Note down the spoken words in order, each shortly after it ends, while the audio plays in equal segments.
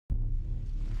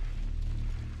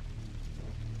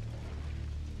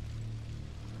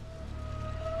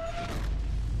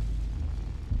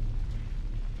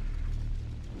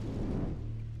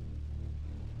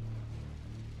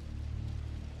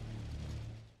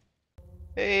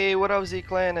Hey, what up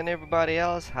Z-Clan and everybody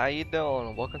else? How you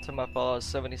doing? Welcome to my Fallout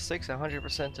 76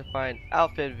 100% to find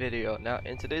outfit video. Now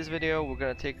in today's video we're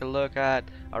going to take a look at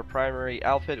our primary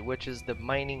outfit, which is the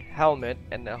mining helmet,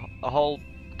 and a whole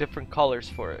different colors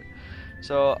for it.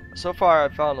 So far I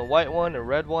found a white one, a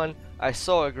red one, I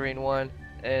saw a green one,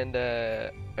 and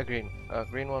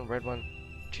green one, red one.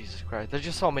 Jesus Christ, there's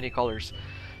just so many colors.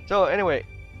 So anyway,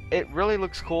 it really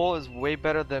looks cool. It's way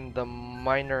better than the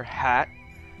miner hat.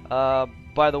 uh,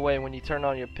 by the way, when you turn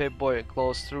on your Pip-Boy, it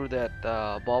glows through that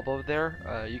bulb over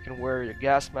there. You can wear your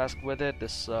gas mask with it.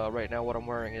 This right now, what I'm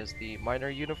wearing is the miner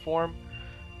uniform,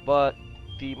 but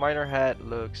the miner hat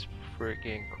looks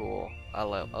freaking cool. I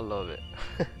love it.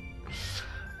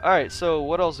 All right, so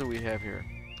what else do we have here?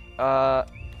 Uh,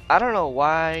 I don't know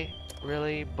why,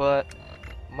 really, but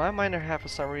my miner hat for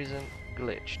some reason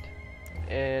glitched,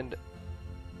 and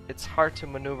it's hard to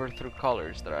maneuver through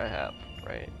colors that I have,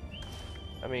 right?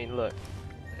 I mean, look,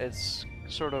 it's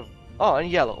sort of, oh, and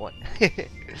yellow one.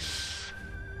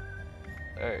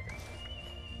 Alright,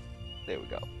 there we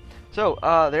go. So,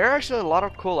 there are actually a lot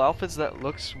of cool outfits that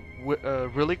looks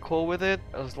really cool with it,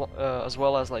 as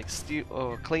well as like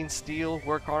steel, clean steel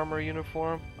work armor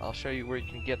uniform. I'll show you where you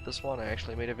can get this one. I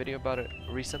actually made a video about it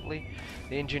recently.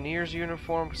 The engineer's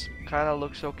uniform kind of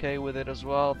looks okay with it as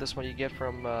well. This one you get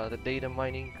from the data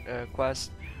mining quest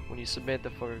when you submit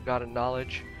the Forgotten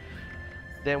Knowledge.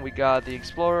 Then we got the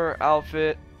Explorer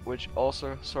outfit, which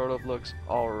also sort of looks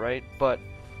alright, but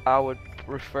I would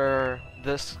prefer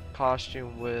this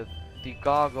costume with the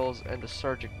goggles and the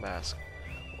surgic mask.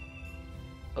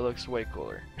 It looks way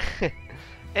cooler.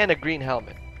 And a green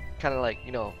helmet, kind of like,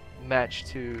 you know, match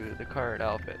to the current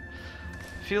outfit.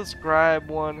 Field Scribe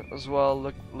one as well,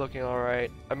 looking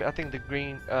alright. I mean, I think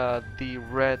the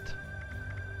red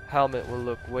helmet will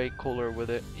look way cooler with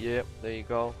it. Yep, there you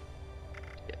go.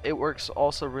 It works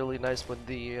also really nice with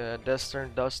the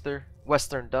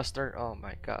Western Duster. Oh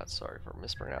my god, sorry for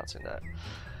mispronouncing that.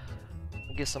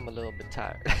 I guess I'm a little bit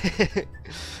tired.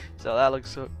 So that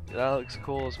looks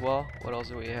cool as well. What else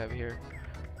do we have here?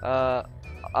 I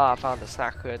found the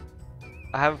stack hood.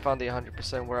 I haven't found the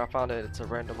 100% where I found it. It's a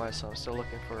randomized, so I'm still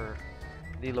looking for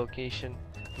the location.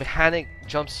 Mechanic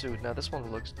jumpsuit. Now this one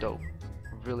looks dope.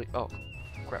 Really. Oh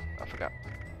crap! I forgot.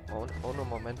 Un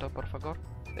momento, por favor.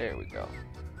 There we go.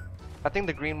 I think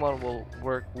the green one will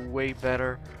work way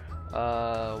better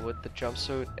with the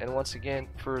jumpsuit. And once again,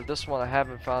 for this one, I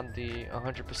haven't found the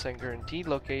 100% guaranteed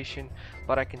location,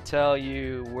 but I can tell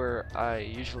you where I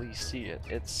usually see it.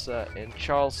 It's in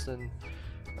Charleston.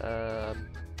 Where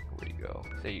do you go?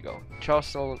 There you go.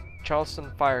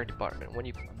 Charleston Fire Department. When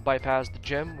you bypass the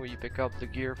gym, where you pick up the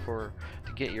gear to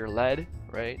get your lead,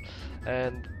 right?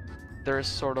 And there's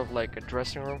sort of like a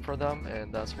dressing room for them,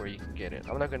 and that's where you can get it.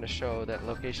 I'm not going to show that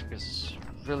location because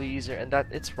it's really easier, and that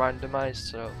it's randomized,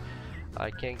 so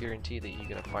I can't guarantee that you're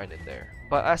gonna find it there.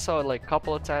 But I saw it like a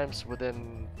couple of times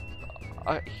within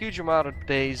a huge amount of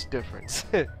days difference.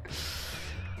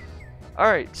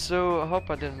 Alright, so I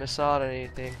hope I didn't miss out on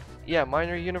anything. Yeah,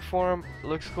 miner uniform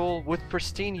looks cool with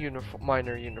pristine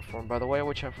miner uniform, by the way,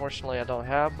 which unfortunately I don't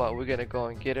have, but we're gonna go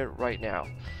and get it right now.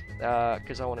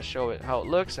 Because I want to show it how it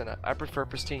looks, and I prefer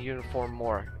pristine uniform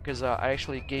more because I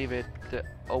actually gave it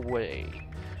away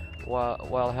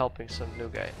while helping some new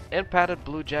guy. And padded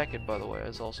blue jacket, by the way,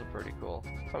 is also pretty cool.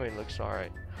 I mean, it looks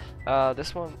alright.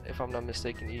 This one, if I'm not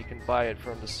mistaken, you can buy it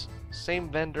from the same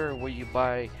vendor where you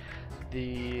buy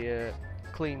the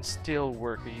clean steel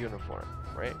worker uniform,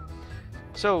 right?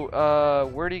 So,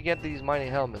 where do you get these mining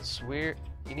helmets? You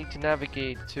need to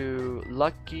navigate to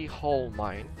Lucky Hole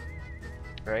Mine,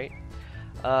 right?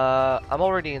 I'm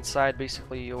already inside.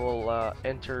 Basically, you will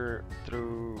enter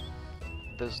through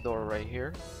this door right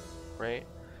here, right?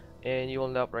 And you will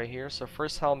end up right here. So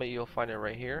first helmet, you'll find it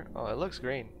right here. Oh, it looks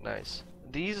green. Nice.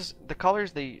 The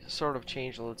colors, they sort of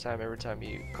change all the time every time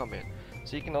you come in.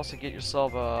 So you can also get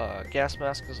yourself a gas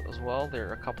mask as well. There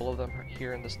are a couple of them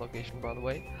here in this location, by the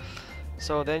way.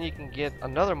 So then you can get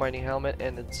another mining helmet,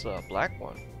 and it's a black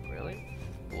one. Really?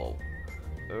 Whoa.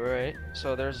 Alright,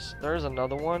 so there's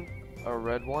another one, a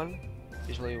red one.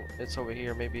 Usually it's over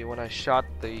here. Maybe when I shot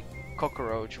the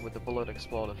cockroach with the bullet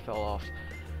exploded, it fell off.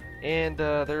 And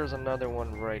there's another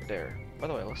one right there. By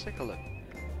the way, let's take a look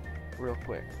real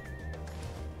quick.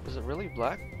 Is it really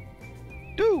black?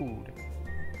 Dude,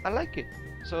 I like it.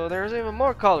 So there's even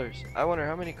more colors. I wonder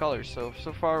how many colors. So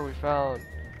far we found,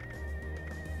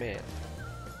 man,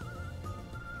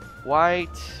 white,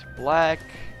 black,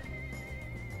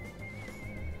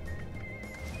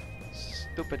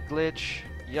 stupid glitch,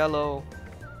 yellow,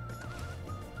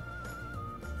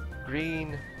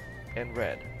 green, and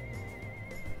red.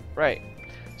 Right.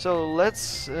 So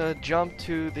let's jump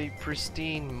to the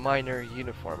pristine miner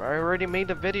uniform. I already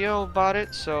made a video about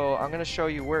it, so I'm gonna show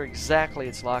you where exactly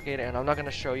it's located, and I'm not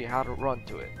gonna show you how to run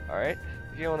to it. Alright?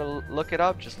 If you want to look it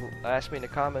up, just ask me in the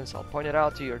comments, I'll point it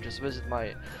out to you, or just visit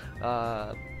my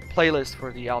playlist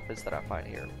for the outfits that I find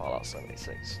here in Fallout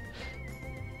 76.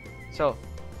 So,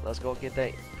 let's go get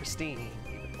that pristine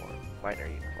uniform, miner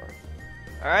uniform.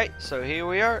 Alright, so here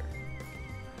we are.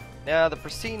 Now, the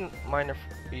pristine miner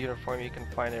uniform, you can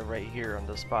find it right here on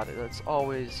the spot. It's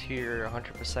always here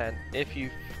 100%. If you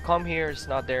come here, it's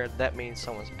not there, that means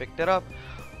someone's picked it up.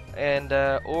 And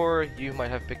or you might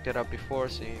have picked it up before,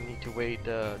 so you need to wait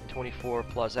 24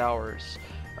 plus hours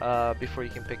before you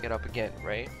can pick it up again,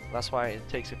 right? That's why it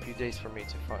takes a few days for me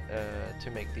to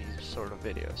make these sort of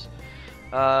videos.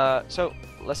 So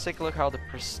let's take a look how the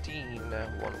pristine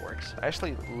one works. I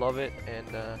actually love it,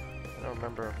 and I don't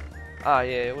remember. Ah,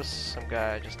 yeah, it was some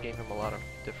guy. I just gave him a lot of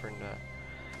different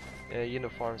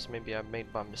uniforms. Maybe I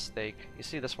made by mistake. You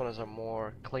see, this one is a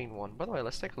more clean one. By the way,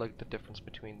 let's take a look at the difference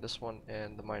between this one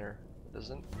and the miner.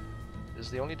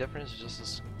 Is the only difference just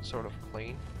this sort of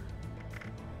clean?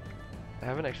 I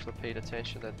haven't actually paid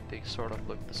attention that they sort of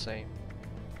look the same.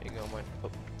 Here you go,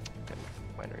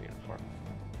 miner uniform.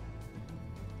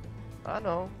 I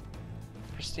know.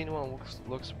 Pristine one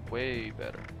looks way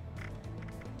better.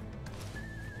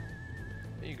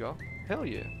 There you go. Hell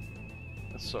yeah.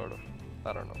 That's sort of.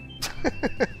 I don't know.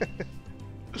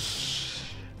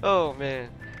 Oh man.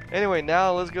 Anyway,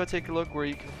 now let's go take a look where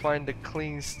you can find the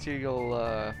clean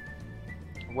steel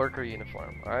worker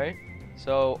uniform. Alright?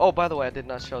 So, oh, by the way, I did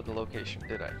not show the location,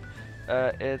 did I?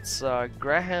 It's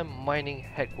Graham Mining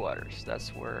Headquarters. That's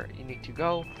where you need to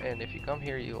go. And if you come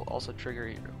here, you'll also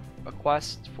trigger a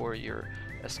quest for your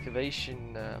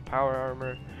excavation power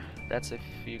armor. That's if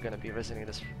you're gonna be visiting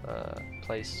this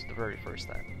place the very first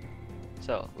time.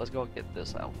 So let's go get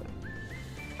this outfit.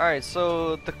 Alright,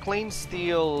 so the clean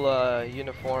steel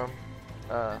uniform.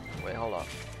 Wait, hold on.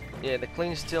 Yeah, the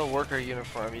clean steel worker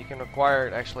uniform. You can acquire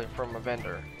it actually from a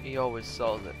vendor. He always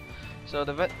sells it. So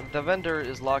the vendor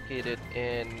is located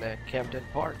in Camden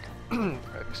Park.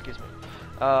 Excuse me,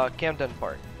 Camden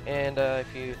Park. And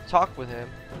if you talk with him.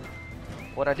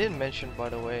 What I didn't mention, by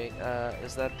the way,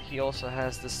 is that he also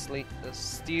has the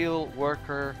steel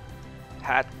worker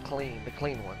hat the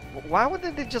clean one. Why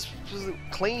wouldn't they just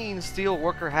clean steel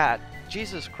worker hat?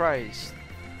 Jesus Christ!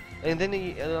 And then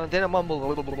then I mumble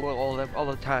all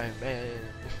the time, man.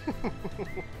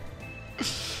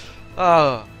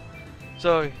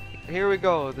 So here we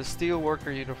go. The steel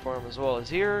worker uniform as well is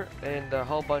here, and a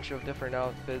whole bunch of different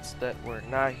outfits that were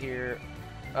not here.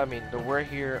 I mean, the were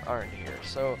here aren't here.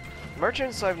 So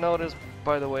merchants, I've noticed,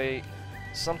 by the way,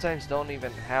 sometimes don't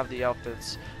even have the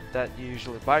outfits that you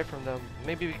usually buy from them.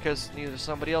 Maybe because either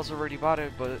somebody else already bought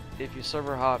it, but if you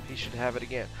server hop, you should have it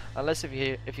again. Unless if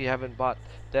you haven't bought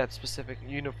that specific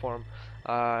uniform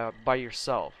by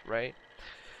yourself, right?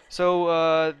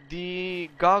 So the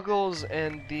goggles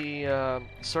and the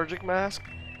surgic mask,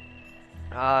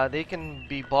 they can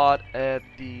be bought at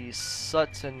the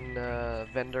Sutton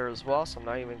vendor as well, so I'm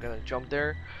not even gonna jump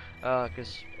there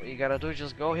because what you gotta do is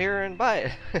just go here and buy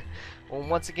it. Well,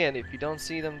 once again, if you don't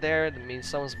see them there, that means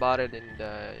someone's bought it, and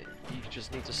you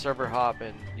just need to server hop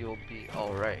and you'll be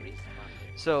alright.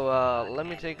 So let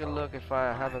me take a look if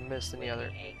I haven't missed any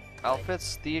other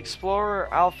outfits. The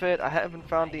Explorer outfit, I haven't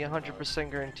found the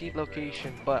 100% guaranteed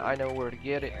location, but I know where to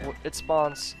get it. It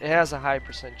spawns, it has a high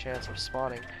 % chance of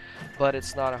spawning, but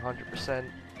it's not 100%.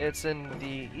 It's in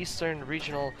the Eastern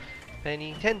Regional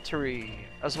Penitentiary,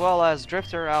 as well as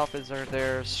Drifter outfits are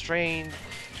there, Strained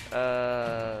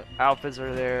outfits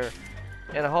are there,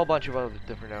 and a whole bunch of other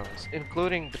different outfits,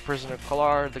 including the Prisoner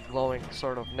Collar, the glowing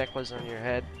sort of necklace on your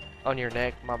head, on your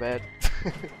neck, my bad.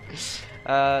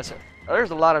 So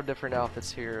there's a lot of different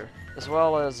outfits here, as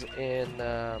well as in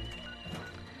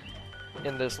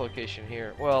this location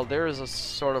here. Well, there is a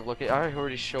sort of location. I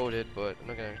already showed it, but I'm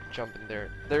not gonna jump in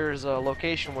there. There's a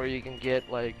location where you can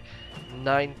get like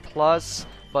 9+,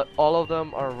 but all of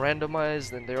them are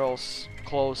randomized and they're all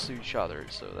close to each other.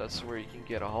 So that's where you can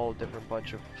get a whole different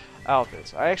bunch of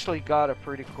outfits. I actually got a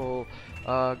pretty cool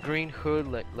green hood,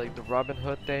 like the Robin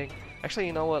Hood thing. Actually,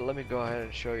 you know what? Let me go ahead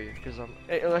and show you, because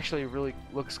it actually really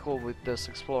looks cool with this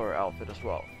Explorer outfit as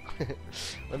well.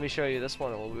 Let me show you this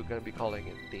one, and what we're going to be calling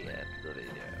it the end of the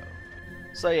video.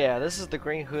 So yeah, this is the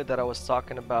green hood that I was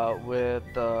talking about with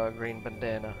the green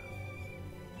bandana.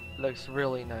 Looks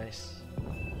really nice.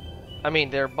 I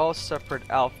mean, they're both separate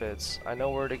outfits. I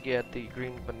know where to get the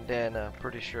green bandana,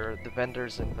 pretty sure. The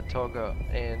vendors in Vatoga,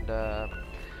 and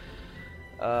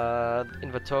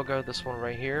in Vatoga, this one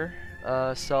right here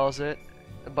sells it.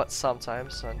 but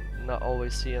sometimes, and not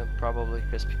always see them probably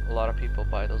because a lot of people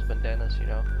buy those bandanas, you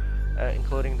know,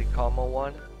 including the Como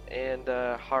one and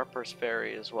Harper's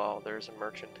Ferry as well. There's a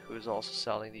merchant who's also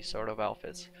selling these sort of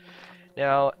outfits.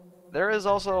 Now, there is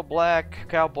also a black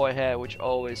cowboy hat which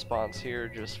always spawns here,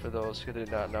 just for those who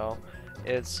did not know.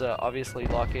 It's obviously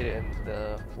located in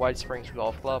the White Springs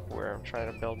Golf Club where I'm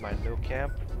trying to build my new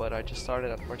camp, but I just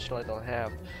started. Unfortunately, I don't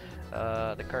have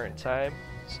the current time,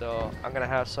 so I'm gonna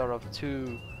have sort of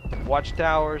 2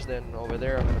 watchtowers, then over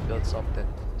there I'm gonna build something.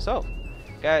 So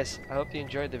guys, I hope you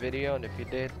enjoyed the video, and if you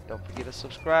did, don't forget to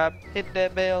subscribe, hit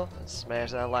that bell, and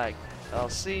smash that like. I'll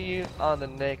see you on the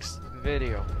next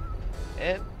video,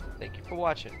 and thank you for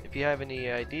watching. If you have any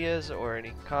ideas or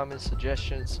any comments,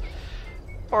 suggestions,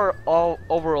 or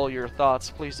overall your thoughts,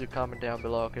 please do comment down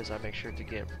below, because I make sure to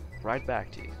get right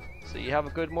back to you. So you have a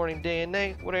good morning, day, and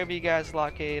night, whatever you guys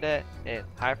locate at, and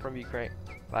hi from Ukraine.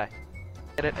 Bye.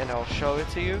 Get it, and I'll show it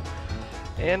to you.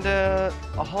 And a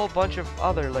whole bunch of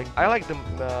other, like, I like the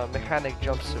mechanic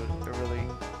jumpsuit. It really.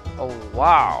 Oh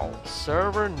wow!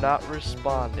 Server not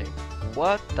responding.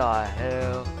 What the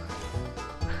hell?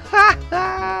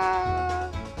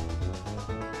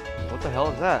 What the hell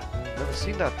is that? Never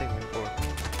seen that thing before.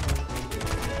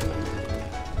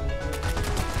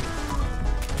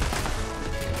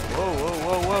 Whoa, whoa,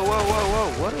 whoa, whoa, whoa, whoa,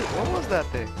 whoa! What was that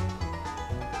thing?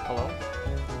 Hello?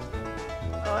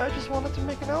 Oh, I just wanted to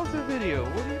make an outfit video.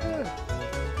 What are you doing?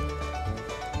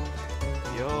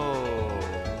 Yo,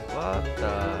 what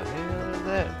the hell is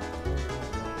that?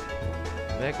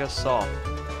 Mega soft.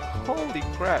 Holy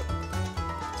crap!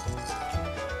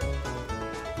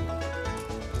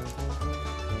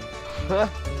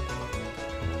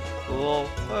 Cool.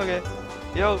 Okay.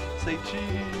 Yo, say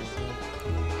cheese.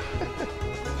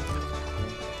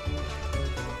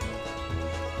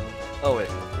 Oh wait,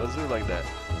 let's do it like that.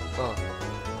 Oh.